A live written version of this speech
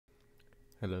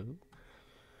Hello.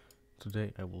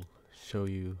 Today I will show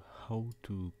you how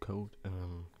to code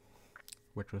in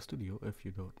RetroStudio if you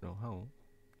don't know how.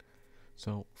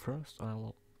 So first I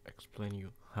will explain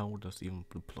you how does even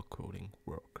the block coding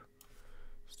work.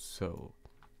 So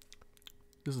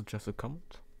this is just a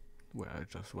comment where I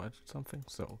just write something.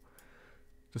 So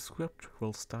the script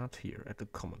will start here at the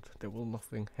comment. There will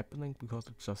nothing happening because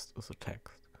it just is a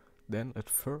text. Then it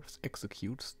first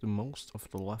executes the most of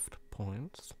the left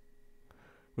points,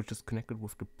 which is connected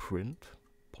with the print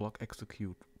block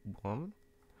execute 1.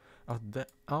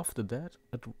 After that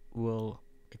it will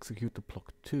execute the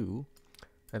block 2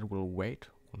 and will wait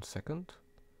 1 second.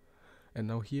 And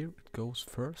now here it goes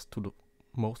first to the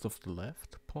most of the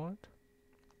left point,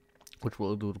 which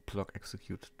will do the block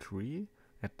execute 3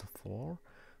 at the 4.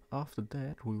 After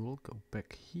that we will go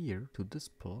back here to this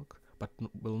block, but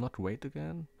will not wait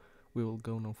again. We will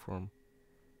go now from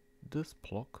this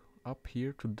block up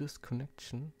here to this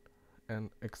connection and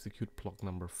execute block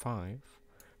number 5,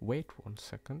 wait 1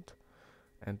 second,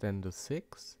 and then the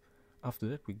 6. After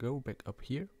that we go back up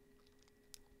here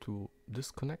to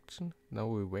this connection. Now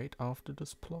we wait after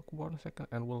this block 1 second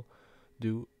and we'll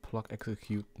do block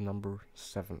execute number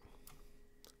 7.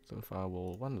 So if I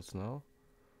will run this now,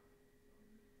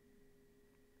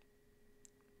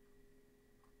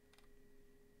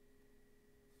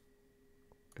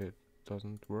 it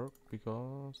doesn't work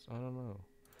because I don't know.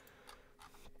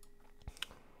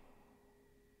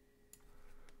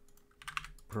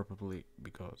 Probably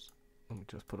because, let me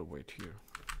just put a wait here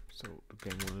so the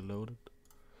game will load it.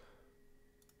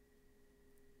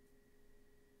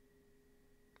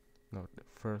 Now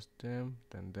first them,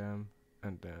 then them,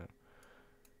 and then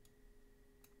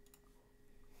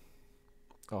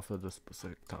after the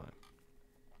specific time.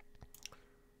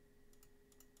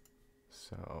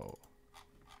 So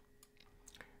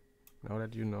now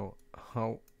that you know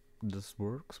how this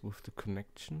works with the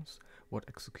connections, what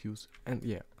executes, and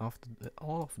yeah, after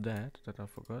all of that I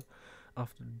forgot,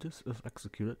 after this is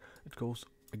executed, it goes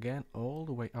again all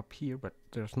the way up here, but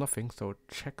there's nothing, so it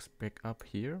checks back up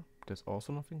here. There's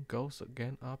also nothing, goes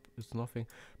again up, it's nothing,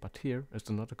 but here is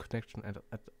another connection, and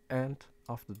at the end,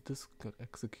 after this got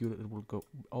executed, it will go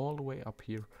all the way up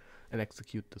here and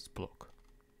execute this block.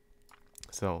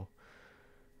 So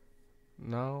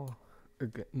now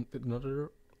again,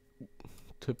 another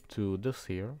tip to this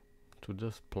here, to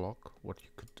this block, what you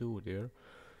could do there.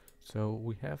 So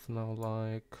we have now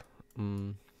like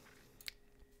we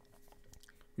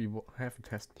have a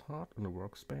test part in the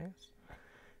workspace,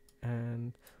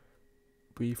 and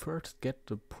we first get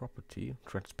the property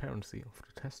transparency of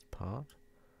the test part,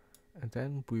 and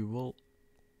then we will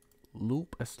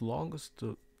loop as long as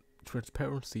the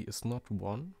transparency is not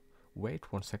 1.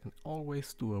 Wait 1 second,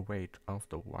 always do a wait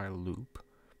after while loop,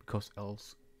 because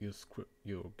else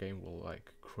your game will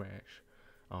like crash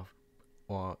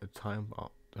or a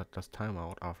timeout that does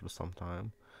timeout after some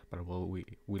time, but it will be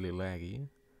really laggy.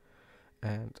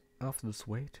 And after this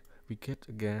wait, we get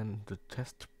again the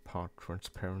test part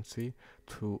transparency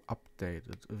to update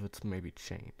it if it's maybe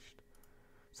changed.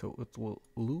 So it will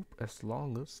loop as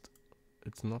long as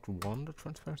it's not 1 the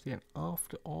transparency, and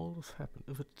after all this happened,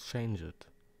 if it changes it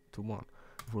to 1,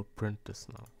 it will print this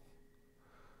now.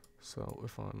 So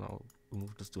if I now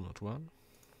remove this do not run,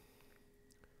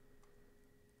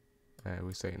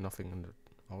 we say nothing in the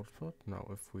output. Now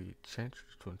if we change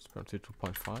the transparency to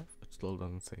 0.5, it still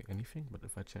doesn't say anything, but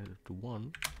if I change it to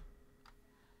 1,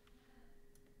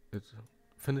 it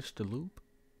finished the loop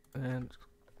and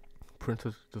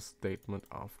printed the statement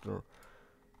after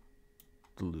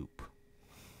the loop.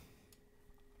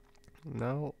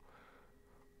 Now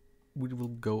we will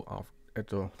go at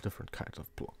the different kinds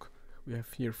of block. We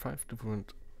have here 5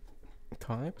 different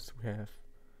types. We have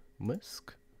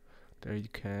MISC. There you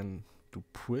can do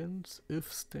prints,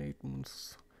 if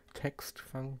statements, text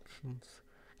functions,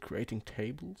 creating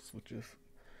tables, which is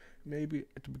maybe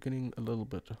at the beginning a little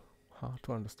bit hard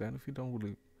to understand if you don't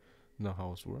really know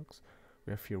how it works.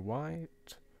 We have here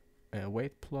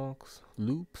wait blocks,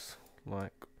 loops,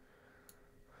 like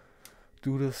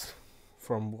do this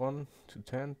from 1 to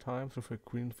 10 times with a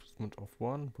reinforcement of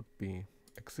 1 would be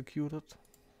executed.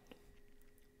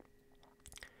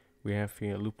 We have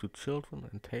here loop to children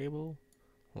and table,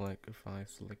 like if I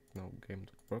select now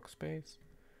game.workspace,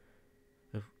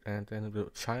 and then the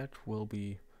child will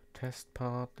be test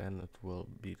part, then it will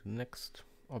be the next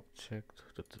object,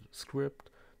 the script,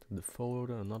 then the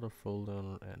folder, another folder,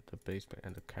 and the base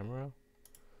and the camera.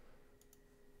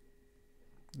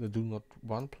 The do not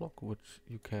run block, which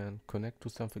you can connect to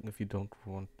something if you don't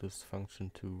want this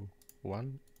function to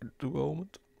run at the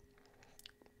moment.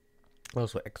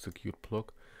 Also execute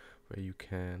block, where you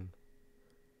can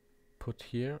put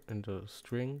here in the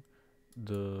string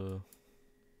the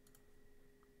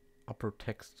upper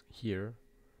text here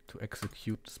to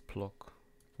execute this block.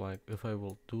 Like if I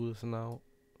will do this now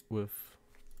with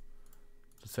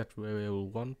the set variable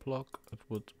 1 block, it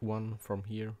would 1 from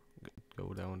here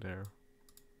go down there.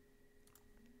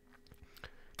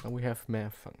 And we have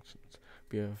math functions.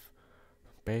 We have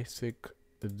basic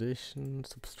addition,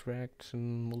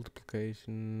 subtraction,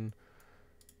 multiplication,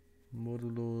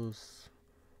 modulus,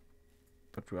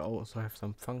 but we also have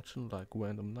some function like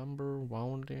random number,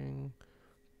 rounding,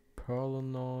 Perl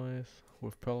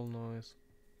with Perl noise.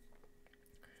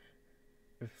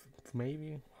 It's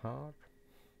maybe hard,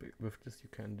 but with this you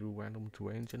can do random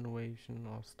terrain generation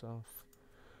or stuff.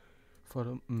 For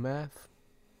the math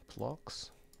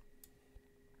blocks,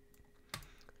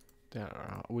 there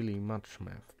are really much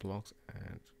math blocks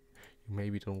and you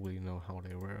maybe don't really know how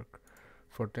they work.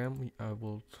 For them I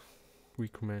would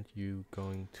recommend you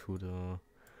going to the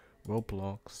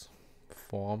Roblox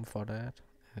forum for that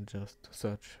and just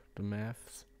search the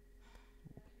maths.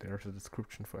 There's a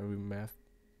description for every math.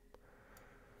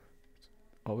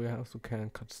 Or we also can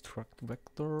construct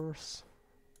vectors,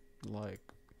 like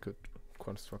we could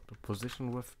construct a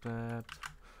position with that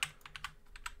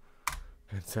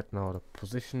and set now the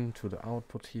position to the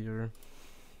output here.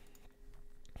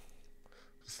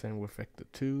 The same with vector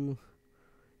 2,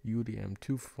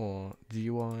 UDM2 for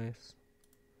GUIs,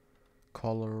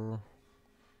 color,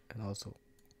 and also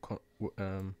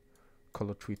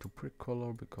color tree to brick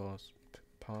color because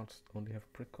parts only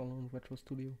have brick color in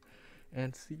RetroStudio,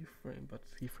 and C-frame, but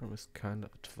C-frame is kinda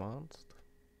advanced.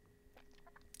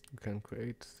 You can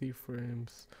create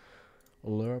C-frames,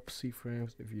 lerp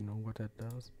C-frames if you know what that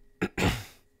does.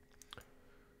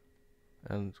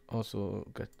 And also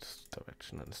get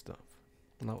direction and stuff.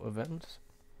 Now events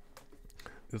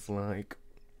is like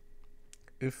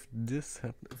if this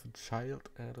happened, if a child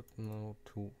added now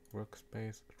to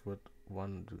workspace, it would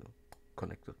run the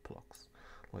connected blocks.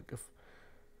 Like if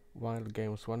while the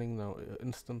game is running now, an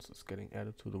instance is getting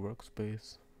added to the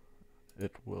workspace,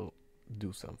 it will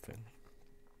do something.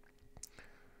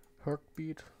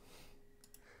 Heartbeat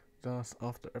does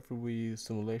after every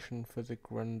simulation physic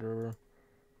render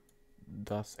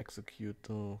does execute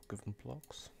the given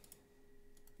blocks.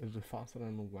 Is it faster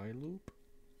than a while loop?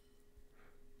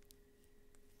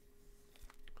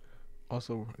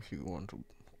 Also, if you want to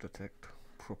detect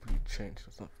property change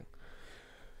or something.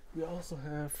 We also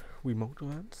have remote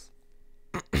events,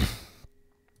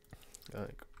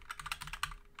 like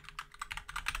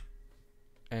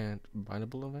and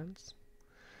bindable events.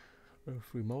 With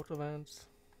remote events,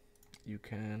 you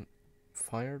can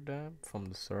fire them from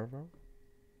the server,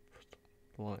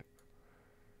 like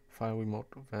fire remote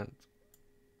event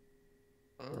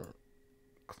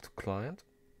to client,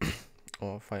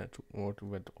 or fire to remote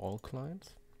event to all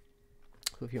clients.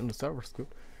 So if you're in the server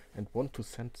script and want to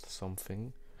send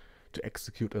something to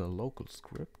execute in a local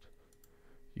script,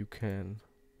 you can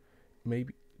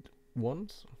maybe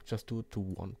once just do it to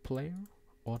one player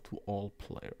or to all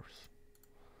players,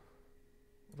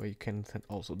 where you can send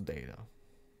also data.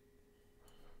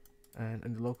 And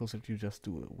in the local script you just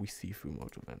do a receive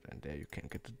remote event and there you can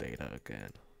get the data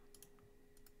again.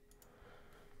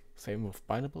 Same with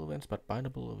bindable events, but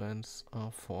bindable events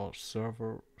are for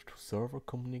server to server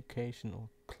communication or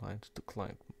client to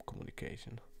client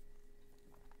communication.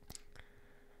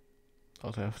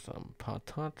 Also have some part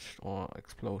touched or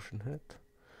explosion hit.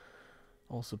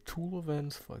 Also tool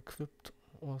events for equipped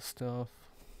or stuff.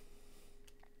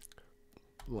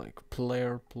 Like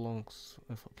player blocks,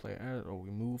 if a player added or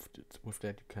removed it, with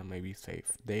that you can maybe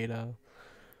save data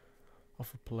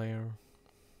of a player.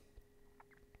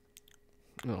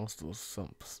 And also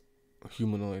some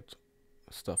humanoid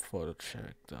stuff for the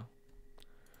character.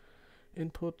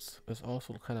 Inputs is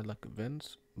also kind of like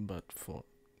events, but for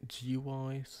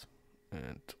GUIs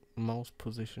and mouse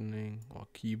positioning or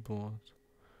keyboard.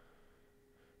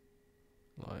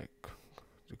 Like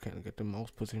you can get the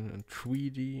mouse position in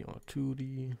 3D or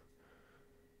 2D.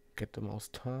 Get the mouse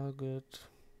target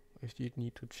if you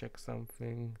need to check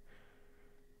something.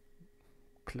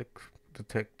 Click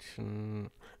detection.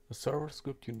 The server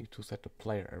script you need to set the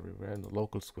player everywhere, and the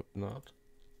local script not.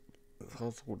 It's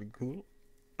also really cool.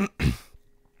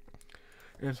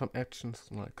 And some actions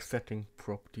like setting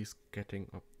properties, getting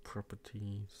up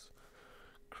properties,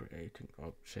 creating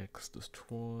objects,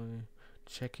 destroy,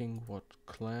 checking what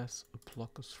class a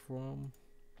block is from.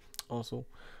 Also,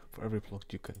 for every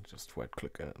block you can just right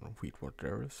click and read what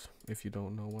there is if you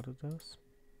don't know what it does.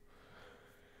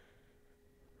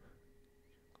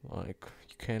 Like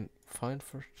you can find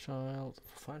first child,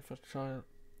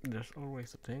 there's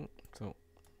always a thing. So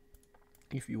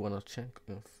if you wanna check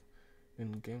if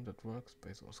in game that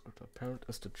workspace or script parent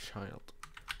is the child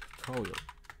tutorial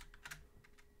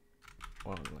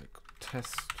or like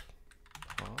test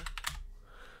part.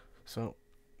 So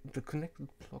the connected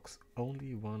blocks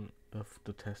only one if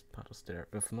the test part is there.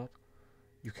 If not,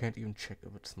 you can't even check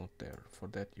if it's not there. For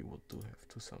that you will do have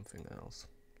to something else.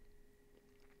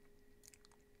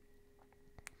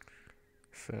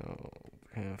 So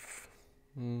we have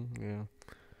yeah,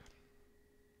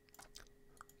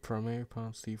 primary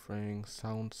parts, defraying,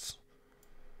 sounds.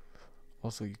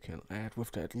 Also you can add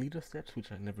with that leader steps,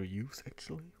 which I never use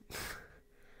actually.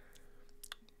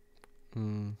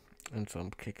 And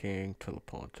some kicking,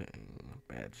 teleporting,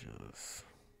 badges,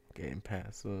 game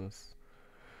passes,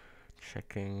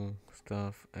 checking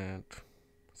stuff, and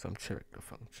some character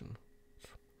function.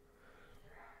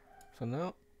 So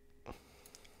now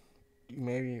you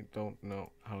maybe don't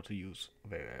know how to use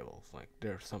variables. Like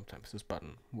there's sometimes this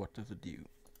button, what does it do?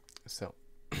 So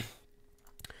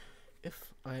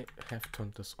if I have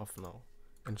turned this off now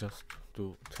and just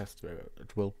do test variable,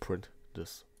 it will print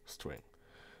this string.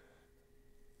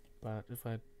 But if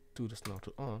I do this now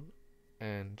to on,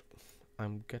 and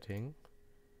I'm getting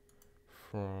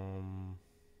from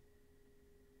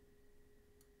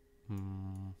let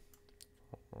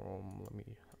me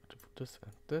have to put this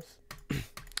and this.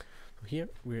 So here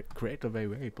we create a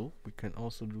variable. We can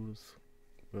also do this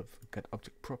with get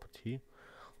object property,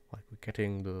 like we're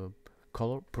getting the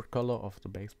color per color of the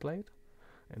base plate,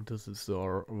 and this is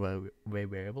our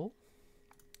variable,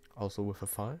 also with a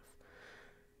 5.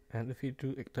 And if you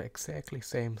do the exactly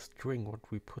same string what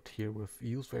we put here with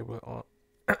use variable on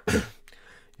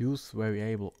use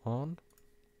variable on,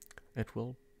 it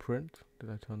will print. Did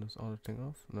I turn this other thing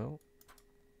off? No.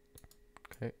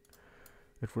 Okay.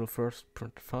 It will first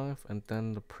print 5 and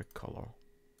then the prick color.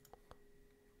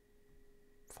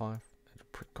 5 and the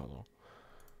prick color.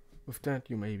 With that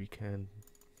you maybe can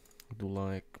do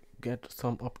like get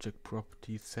some object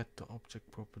property, set the object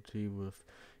property with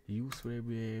use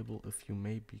variable if you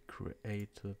maybe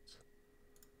created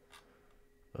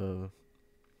a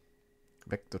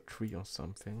vector tree or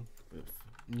something with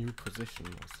new position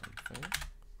or something,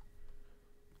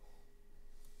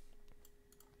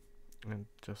 and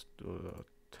just do the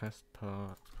test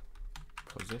part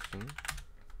position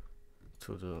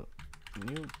to the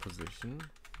new position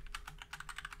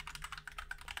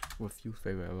with use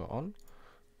variable on.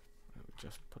 I will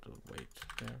just put a weight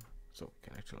there so we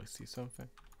can actually see something.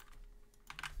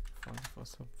 5 or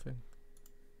something.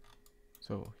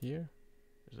 So here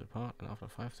is a part, and after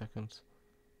 5 seconds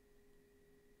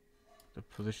the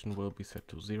position will be set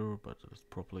to 0, but it is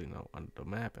properly now on the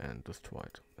map and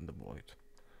destroyed in the void.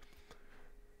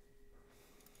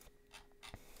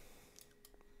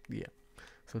 Yeah,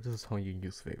 so this is how you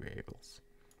use variables.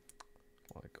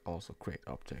 Like also create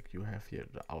object, you have here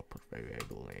the output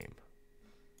variable name.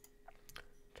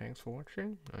 Thanks for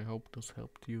watching. I hope this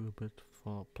helped you a bit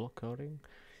for block coding,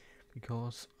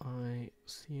 because I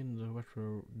see in the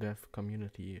retro dev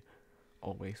community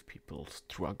always people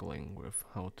struggling with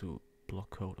how to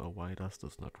block code or why does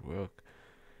this not work,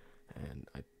 and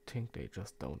I think they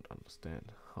just don't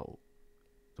understand how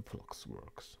the blocks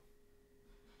works.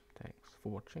 Thanks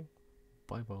for watching.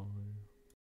 Bye bye.